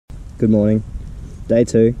Good morning. Day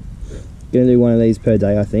 2. Gonna do one of these per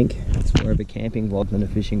day, I think. It's more of a camping vlog than a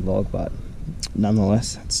fishing vlog, but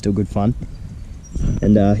nonetheless, it's still good fun.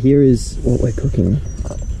 And here is what we're cooking.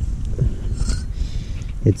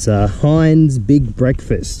 It's Heinz Big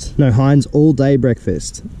Breakfast. No, Heinz All Day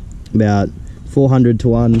Breakfast. About 400 to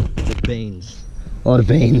 1 with beans. A lot of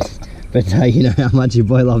beans. But you know how much your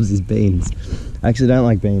boy loves his beans. I actually don't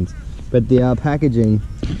like beans. But the packaging,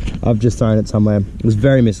 I've just thrown it somewhere. It was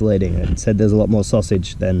very misleading. It said there's a lot more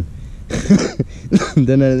sausage than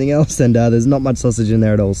than anything else, and there's not much sausage in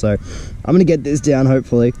there at all. So I'm gonna get this down,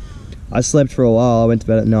 hopefully. I slept for a while. I went to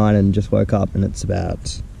bed at 9 and just woke up, and it's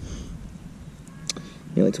about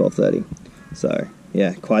nearly 12:30. So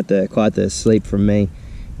yeah, quite the sleep from me.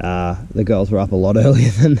 The girls were up a lot earlier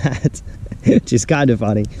than that, which is kind of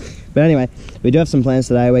funny. But anyway, we do have some plans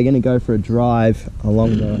today. We're going to go for a drive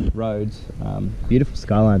along the roads. Beautiful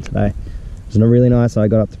skyline today. It was really nice. I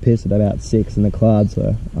got up to piss at about 6 and the clouds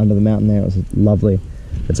were under the mountain there. It was lovely.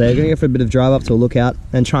 But so we're going to go for a bit of drive up to a lookout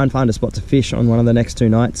and try and find a spot to fish on one of the next 2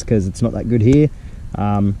 nights, because it's not that good here.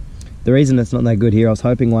 The reason it's not that good here, I was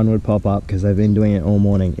hoping one would pop up because they've been doing it all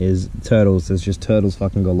morning, is turtles. There's just turtles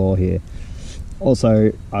fucking galore here.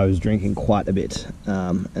 Also, I was drinking quite a bit,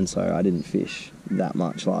 and so I didn't fish that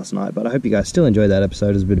much last night, but I hope you guys still enjoyed that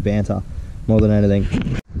episode as a bit of banter, more than anything.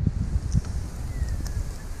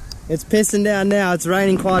 It's pissing down now, it's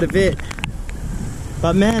raining quite a bit,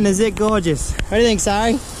 but man, is it gorgeous. What do you think,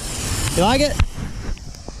 Sari? You like it?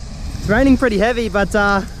 It's raining pretty heavy, but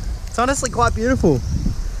it's honestly quite beautiful.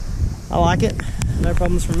 I like it, no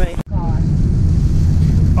problems from me.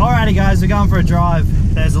 Alrighty guys, we're going for a drive.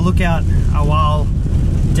 There's a lookout a while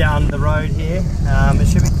down the road here. It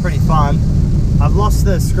should be pretty fun. I've lost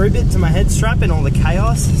the screw bit to my head strap in all the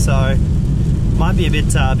chaos, so might be a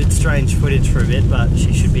bit strange footage for a bit, but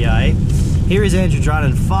she should be alright. Here is Andrew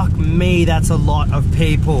Dryden. Fuck me, that's a lot of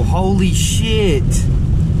people. Holy shit.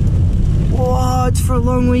 What, for a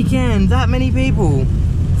long weekend? That many people?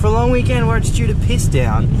 For a long weekend where it's due to piss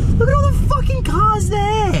down. Look at all the fucking cars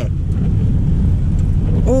there.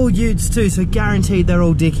 All utes too, so guaranteed they're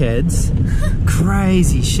all dickheads.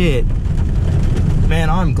 Crazy shit. Man,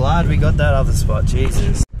 I'm glad we got that other spot,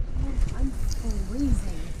 Jesus. I'm freezing.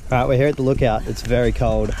 Alright, we're here at the lookout. It's very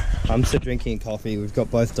cold. I'm still drinking coffee. We've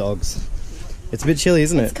got both dogs. It's a bit chilly,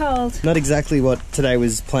 isn't it? It's cold. Not exactly what today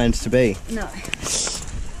was planned to be. No.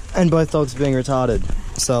 And both dogs are being retarded.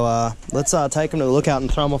 So let's take them to the lookout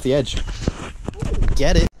and throw them off the edge.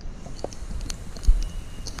 Get it.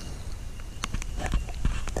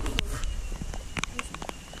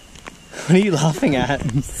 What are you laughing at?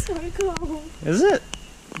 It's so cold. Is it?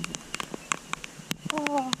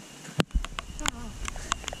 Oh.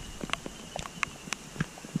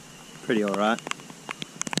 Pretty alright.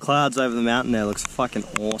 Clouds over the mountain there looks fucking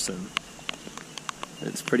awesome.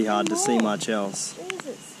 It's pretty hard to see much else.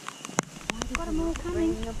 Jesus. Got them all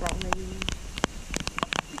coming.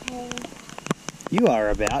 You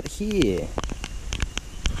are about here.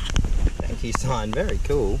 Thank you, sign. Very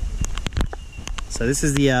cool. So this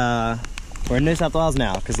is the, we're in New South Wales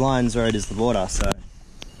now, because Lions Road is the border, so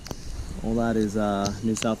all that is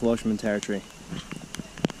New South Welshman territory.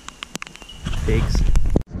 Pigs.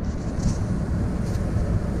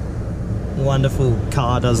 Wonderful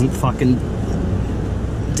car doesn't fucking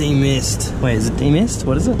demist. Wait, is it demist?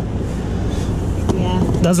 What is it?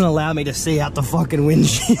 Yeah. Doesn't allow me to see out the fucking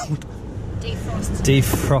windshield.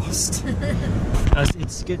 Defrost. Defrost.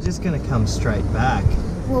 It's just gonna come straight back.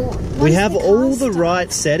 Well, we have all the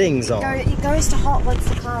right settings on. It goes to hot once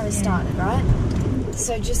the car is started, right?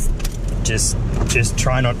 So just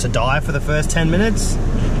try not to die for the first 10 minutes.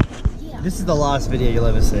 Yeah. This is the last video you'll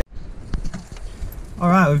ever see.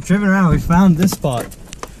 Alright, we've driven around, we found this spot.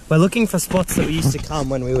 We're looking for spots that we used to come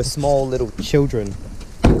when we were small little children.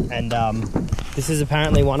 And this is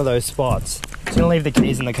apparently one of those spots. Just gonna leave the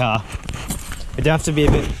keys in the car. We do have to be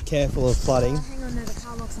a bit careful of flooding. Hang on, no, the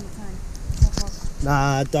car locks on its own.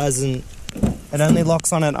 Nah, it doesn't. It only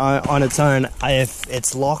locks on its own if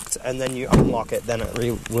it's locked and then you unlock it, then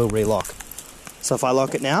it will relock. So if I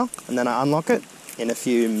lock it now and then I unlock it, in a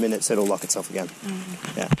few minutes it'll lock itself again.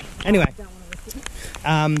 Yeah. Anyway.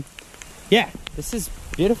 Yeah, this is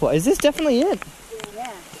beautiful. Is this definitely it?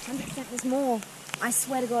 Yeah, 100%. There's more. I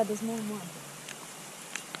swear to God, there's more than one.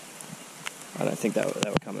 I don't think they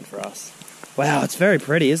were coming for us. Wow, it's very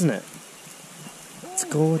pretty, isn't it? It's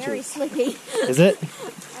gorgeous. Very slippy. Is it?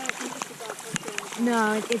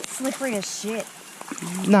 No, it's slippery as shit.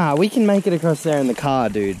 Nah, we can make it across there in the car,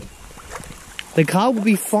 dude. The car will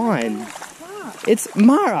be fine. It's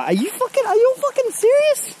Mara. Are you all fucking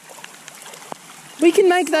serious? We can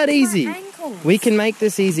make that easy. seconds. We can make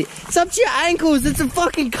this easy. It's up to your ankles. It's a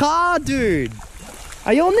fucking car, dude.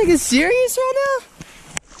 Are y'all niggas serious right now?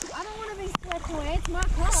 I don't want to be swept away. It's my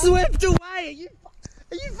car. Swept away?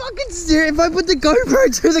 Are you fucking serious? If I put the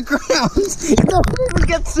GoPro to the ground, it doesn't even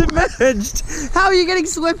get submerged. How are you getting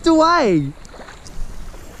swept away?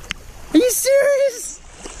 Are you serious?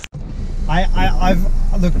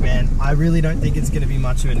 Look, man, I really don't think it's going to be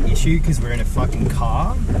much of an issue because we're in a fucking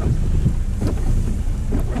car.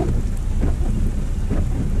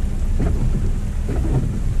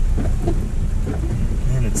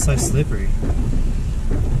 Man, it's so slippery.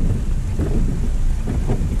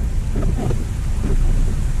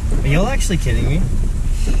 Are y'all actually kidding me?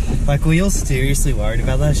 Like, were y'all seriously worried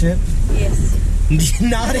about that shit? Yes.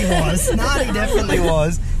 Nardy was. Nardy definitely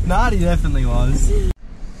was. Nardy definitely was.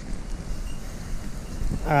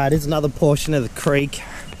 Alright, here's another portion of the creek.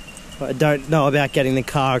 I don't know about getting the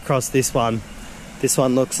car across this one. This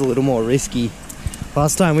one looks a little more risky.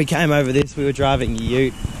 Last time we came over this, we were driving a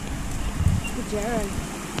ute. Jared.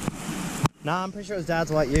 Nah, I'm pretty sure it was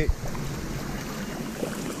Dad's white ute.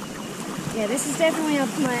 Yeah, this is definitely our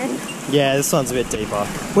plan. Yeah, this one's a bit deeper.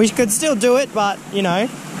 We could still do it, but, you know,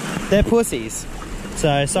 they're pussies.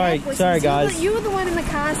 So, sorry guys. You were the one in the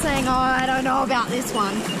car saying, oh, I don't know about this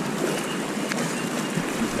one.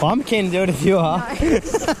 Well, I'm keen to do it if you are. No.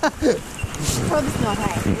 Probably not,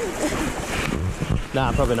 hey?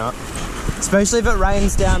 Nah, probably not. Especially if it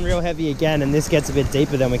rains down real heavy again and this gets a bit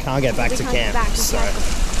deeper, then we can't get back to camp. So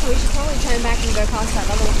we should probably turn back and go past that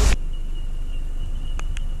other one.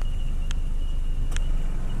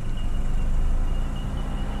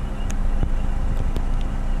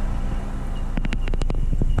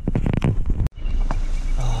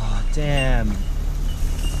 Damn.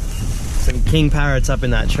 Some king parrots up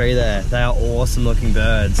in that tree there. They are awesome looking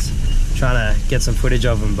birds. Trying to get some footage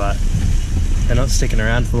of them, but they're not sticking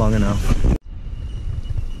around for long enough.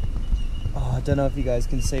 Oh, I don't know if you guys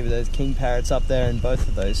can see, but there's king parrots up there in both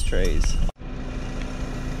of those trees.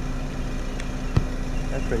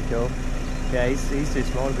 That's pretty cool. Yeah, he's too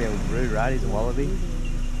small to be able to brood, right? He's a wallaby.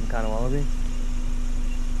 Some kind of wallaby.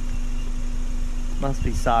 Must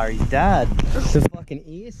be Sari's dad. The fucking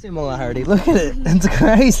ear similarity, look at it. It's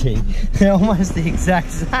crazy. They're almost the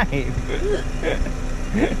exact same.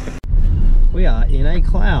 We are in a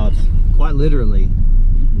cloud, quite literally.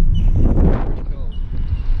 Cool.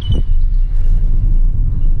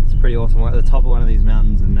 It's pretty awesome. We're at the top of one of these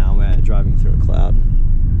mountains and now we're driving through a cloud.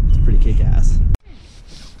 It's pretty kick-ass.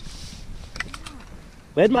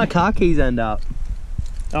 Where'd my car keys end up?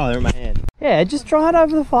 Oh, they're in my hand. Yeah, just dry it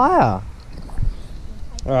over the fire.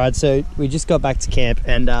 Alright, so we just got back to camp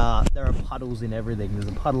and there are puddles in everything. There's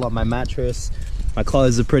a puddle on my mattress. My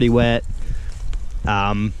clothes are pretty wet.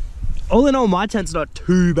 All in all, my tent's not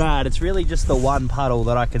too bad. It's really just the one puddle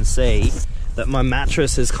that I can see that my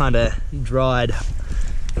mattress is kind of dried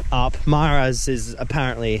up. Mara's is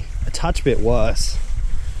apparently a touch bit worse.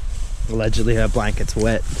 Allegedly her blanket's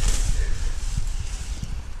wet.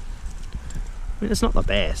 I mean, it's not the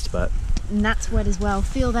best, but... And that's wet as well.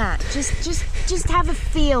 Feel that. Just have a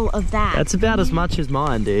feel of that. That's about as much as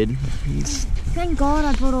mine, dude. Thank God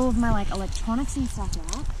I brought all of my electronics and stuff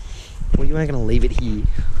out. Well, you ain't gonna leave it here.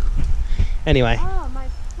 Anyway. Oh, my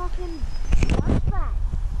fucking flashback.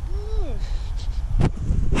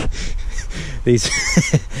 These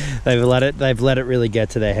they've let it really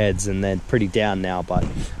get to their heads and they're pretty down now, but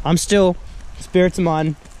I'm still, spirits of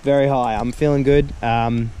mine very high. I'm feeling good.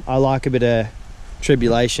 I like a bit of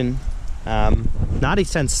tribulation.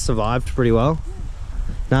 Nardy's tent survived pretty well.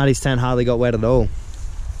 Nardy's tent hardly got wet at all.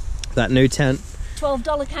 That new tent, $12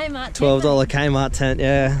 Kmart tent. $12 Kmart tent,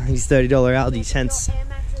 yeah. These $30 Aldi tents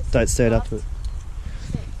don't stir up to it.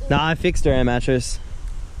 No, I fixed her air mattress.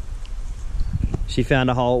 She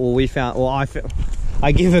found a hole. Well,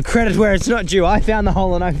 I give her credit where it's not due. I found the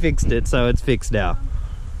hole and I fixed it, so it's fixed now.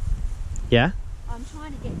 Yeah? I'm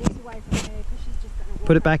trying to get this away from her because she's just going to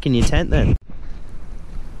Put it back in your tent then.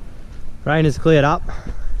 Rain has cleared up.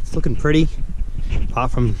 It's looking pretty.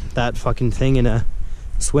 Apart from that fucking thing in a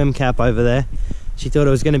swim cap over there. She thought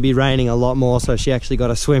it was going to be raining a lot more, so she actually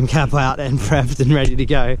got a swim cap out and prepped and ready to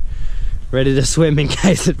go. Ready to swim in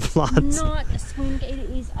case it floods. Not a swim, it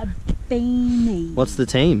is a beanie. What's the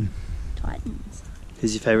team? Titans.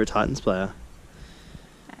 Who's your favourite Titans player?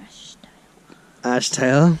 Ash Taylor. Ash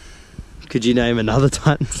Taylor? Could you name another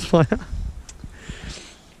Titans player?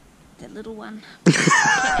 The little one.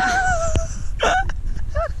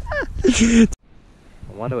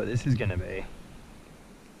 I wonder what this is going to be.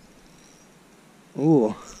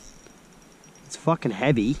 Ooh. It's fucking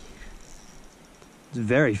heavy. It's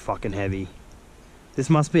very fucking heavy. This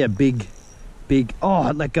must be a big big. Oh,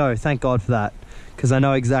 it let go. Thank God for that. Because I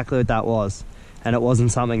know exactly what that was. And it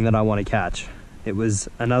wasn't something that I want to catch. It was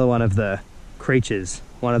another one of the creatures.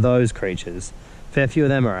 One of those creatures. Fair few of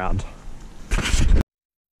them around.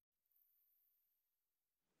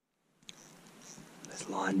 This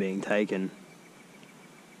line being taken.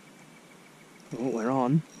 Oh, we're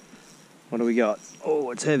on. What do we got?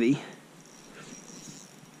 Oh, it's heavy.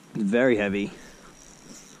 It's very heavy.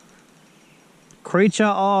 Creature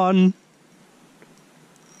on.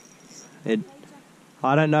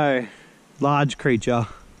 I don't know. Large creature.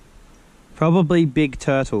 Probably big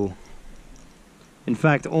turtle. In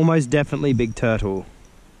fact, almost definitely big turtle.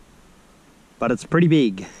 But it's pretty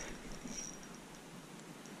big.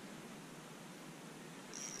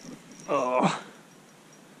 Oh.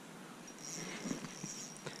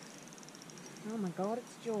 Oh my God,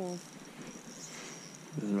 it's Jaws.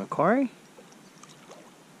 Is it a macquarie?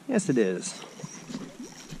 Yes, it is.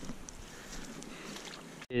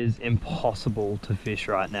 It is impossible to fish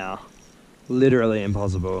right now. Literally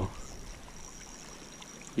impossible.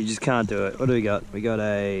 You just can't do it. What do we got? We got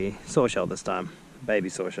a sawshell this time. Baby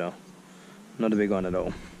sawshell. Not a big one at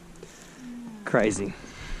all. Crazy.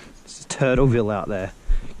 It's Turtleville out there.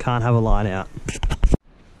 Can't have a line out.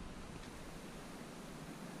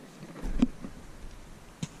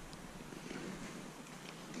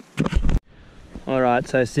 Alright,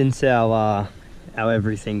 so since our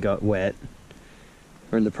everything got wet,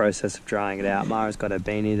 we're in the process of drying it out. Mara's got her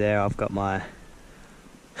beanie there, I've got my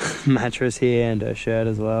mattress here and her shirt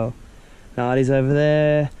as well. Nadi's over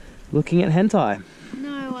there looking at hentai.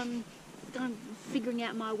 No, I'm figuring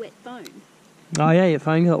out my wet phone. Oh yeah, your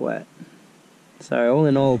phone got wet. So all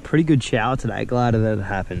in all, pretty good shower today. Glad that it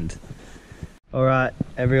happened. Alright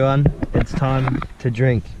everyone, it's time to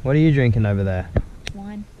drink. What are you drinking over there?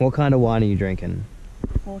 Wine. What kind of wine are you drinking?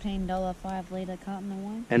 $14 5-litre carton of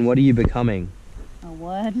wine. And what are you becoming? A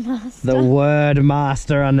word master. The Word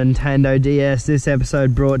Master on Nintendo DS. This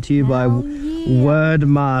episode brought to you by Word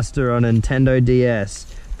Master on Nintendo DS.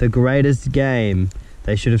 The greatest game.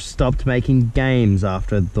 They should have stopped making games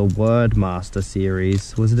after the Word Master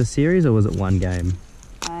series. Was it a series or was it one game?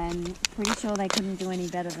 I'm pretty sure they couldn't do any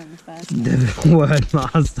better than the first one. The Word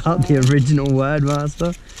Master, the original Word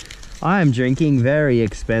Master. I am drinking very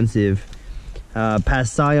expensive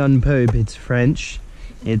Passion Poop. It's French.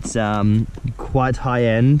 It's quite high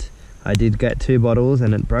end. I did get 2 bottles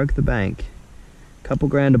and it broke the bank. Couple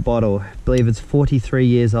grand a bottle. I believe it's 43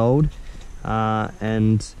 years old.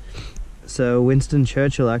 And so Winston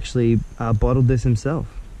Churchill actually bottled this himself.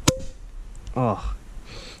 Oh.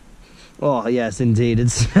 Oh yes, indeed. It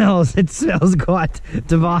smells quite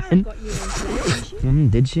divine. Got you in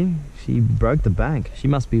Did she? She broke the bank. She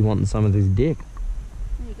must be wanting some of this dick.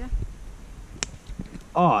 There you go.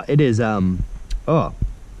 Oh, it is oh.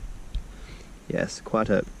 Yes, quite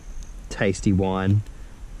a tasty wine.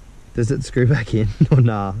 Does it screw back in? Or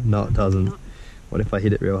nah, no it doesn't. What if I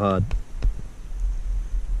hit it real hard?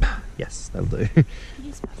 Yes, that'll do. Could you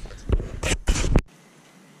just pass that to me?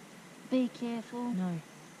 Be careful. No.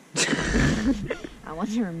 I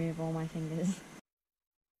want to remove all my fingers.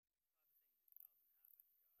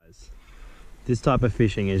 This type of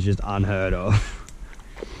fishing is just unheard of.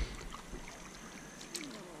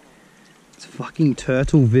 It's fucking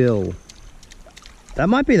Turtleville. That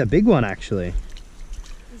might be the big one actually.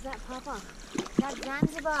 Is that Papa? That's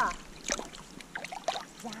Zanzibar.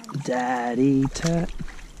 Daddy Turt.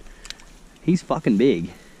 He's fucking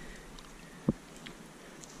big.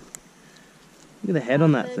 Look at the head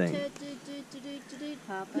on that thing.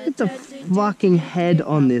 Look at the fucking head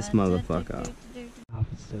on this motherfucker. Oh,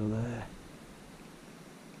 it's still there.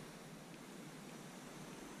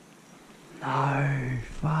 No,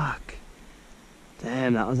 fuck.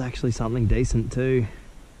 Damn, that was actually something decent too.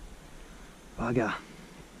 Bugger.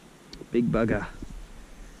 Big bugger.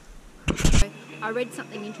 I read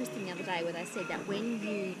something interesting the other day where they said that when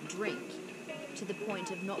you drink to the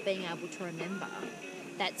point of not being able to remember,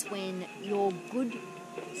 that's when your good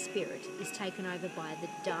spirit is taken over by the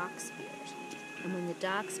dark spirit. And when the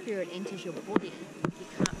dark spirit enters your body, you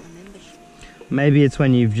can't remember shit. Maybe it's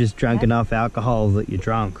when you've just drunk enough alcohol that you're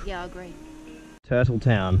drunk. Yeah, I agree. Turtle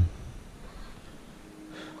Town.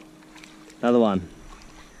 Another one.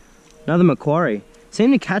 Another macquarie.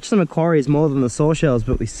 Seem to catch the macquaries more than the sawshells,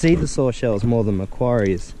 but we see the sawshells more than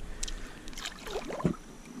macquaries.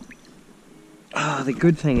 The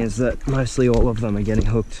good thing is that mostly all of them are getting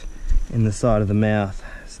hooked in the side of the mouth,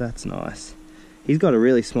 so that's nice. He's got a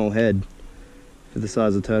really small head for the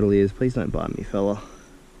size of turtle he is. Please don't bite me, fella.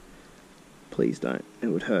 Please don't. It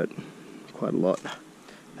would hurt quite a lot.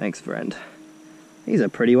 Thanks, friend. He's a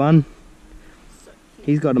pretty one.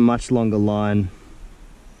 He's got a much longer line.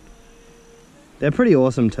 They're pretty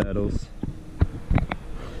awesome turtles.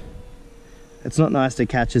 It's not nice to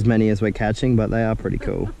catch as many as we're catching, but they are pretty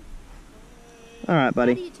cool. Alright,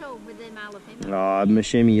 buddy. How do you tell whether they're male or female? Oh, I'm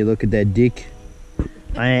assuming you look at their dick.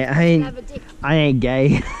 I ain't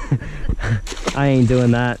gay. I ain't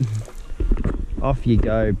doing that. Off you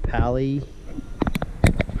go, Pally.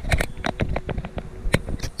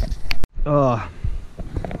 Oh,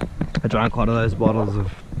 I drank one of those bottles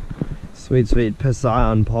of sweet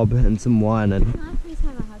Poseidon Pop and some wine and... Can I please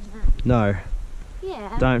have a hug now? No.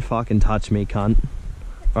 Yeah. Don't fucking touch me, cunt.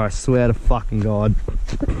 Or I swear to fucking God.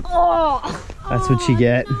 Oh! That's what you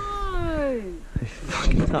get. No!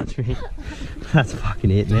 Fucking touch me. That's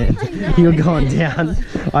fucking it, man. You're going down.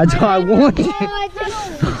 I warned you.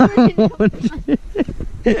 I warned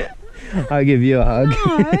you. I'll give you a hug.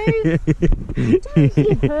 No! Don't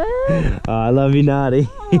give her! Oh, I love you, Naughty.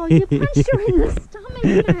 Oh, you punched her in the stomach,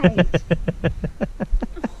 mate.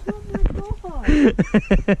 Oh my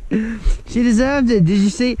God. She deserved it. Did you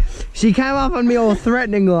see? She came up on me all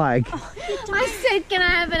threatening like. I said, can I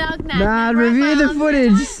have an hug now? Nah, review the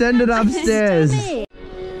footage. Send it upstairs.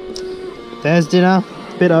 There's dinner.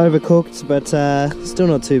 Bit overcooked, but still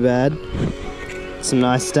not too bad. Some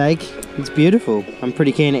nice steak. It's beautiful. I'm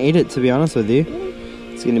pretty keen to eat it, to be honest with you.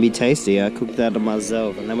 It's gonna be tasty. I cooked that on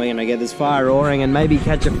myself, and then we're gonna get this fire roaring and maybe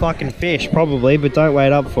catch a fucking fish, probably, but don't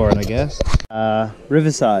wait up for it, I guess.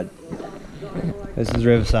 Riverside. This is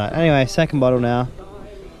Riverside. Anyway, second bottle now,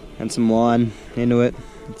 and some wine into it.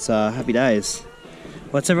 It's happy days.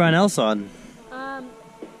 What's everyone else on?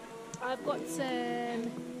 I've got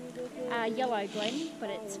some yellow Glen, but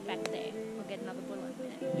it's back there. I'll get another bottle in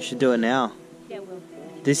a minute. You should do it now. Yeah, we'll.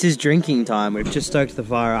 This is drinking time. We've just stoked the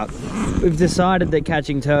fire up. We've decided that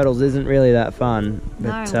catching turtles isn't really that fun.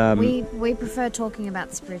 But, No, we prefer talking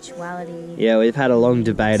about spirituality. yeah, we've had a long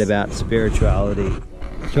debate about spirituality.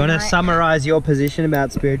 Do you want to summarise your position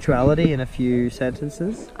about spirituality in a few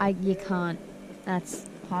sentences? You can't. That's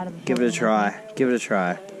part of the Give it a problem. try. Give it a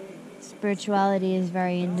try. Spirituality is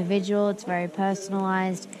very individual, it's very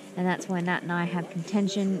personalised, and that's where Nat and I have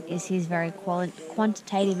contention. Is he's very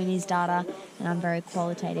quantitative in his data, and I'm very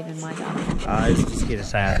qualitative in my data. I was just here to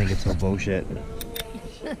say I think it's all bullshit.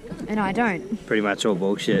 And I don't. Pretty much all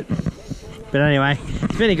bullshit. But anyway,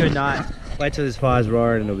 it's been a good night. Wait till this fire's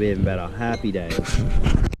roaring and it'll be even better. Happy days.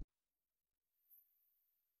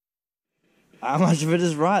 How much of it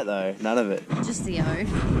is right though? None of it. Just the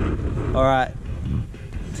O. Alright.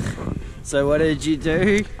 So what did you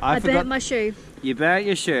do? I burnt my shoe. You burnt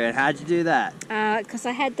your shoe, and how'd you do that? Because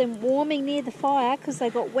I had them warming near the fire because they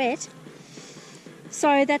got wet.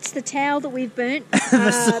 So that's the towel that we've burnt.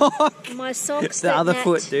 The sock? My socks. The other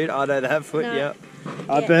foot, dude. I know that foot, No. yep.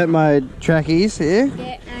 I burnt my trackies here.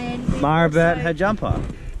 Yeah, and Mara burnt her jumper.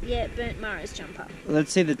 Yeah, burnt Mara's jumper.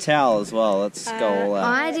 Let's see the towel as well. Let's go all out.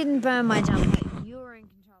 I didn't burn my jumper. You were in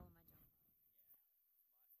control of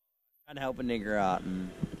my Trying to help a nigger out. And...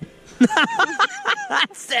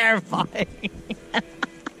 That's terrifying.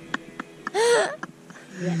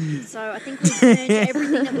 Yeah. So I think we burned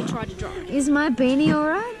everything that we tried to dry. Is my beanie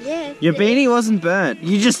alright? Yeah. Your beanie wasn't burnt.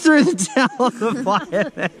 You just threw the towel on the fire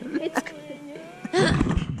then. It's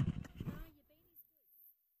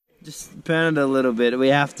Just burn it a little bit. We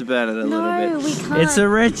have to burn it a little bit. No, we can't. It's a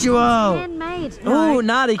ritual. Handmade. Oh,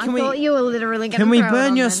 Nadi, I thought you were literally going to can we throw it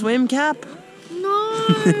burn on your then. swim cap? no.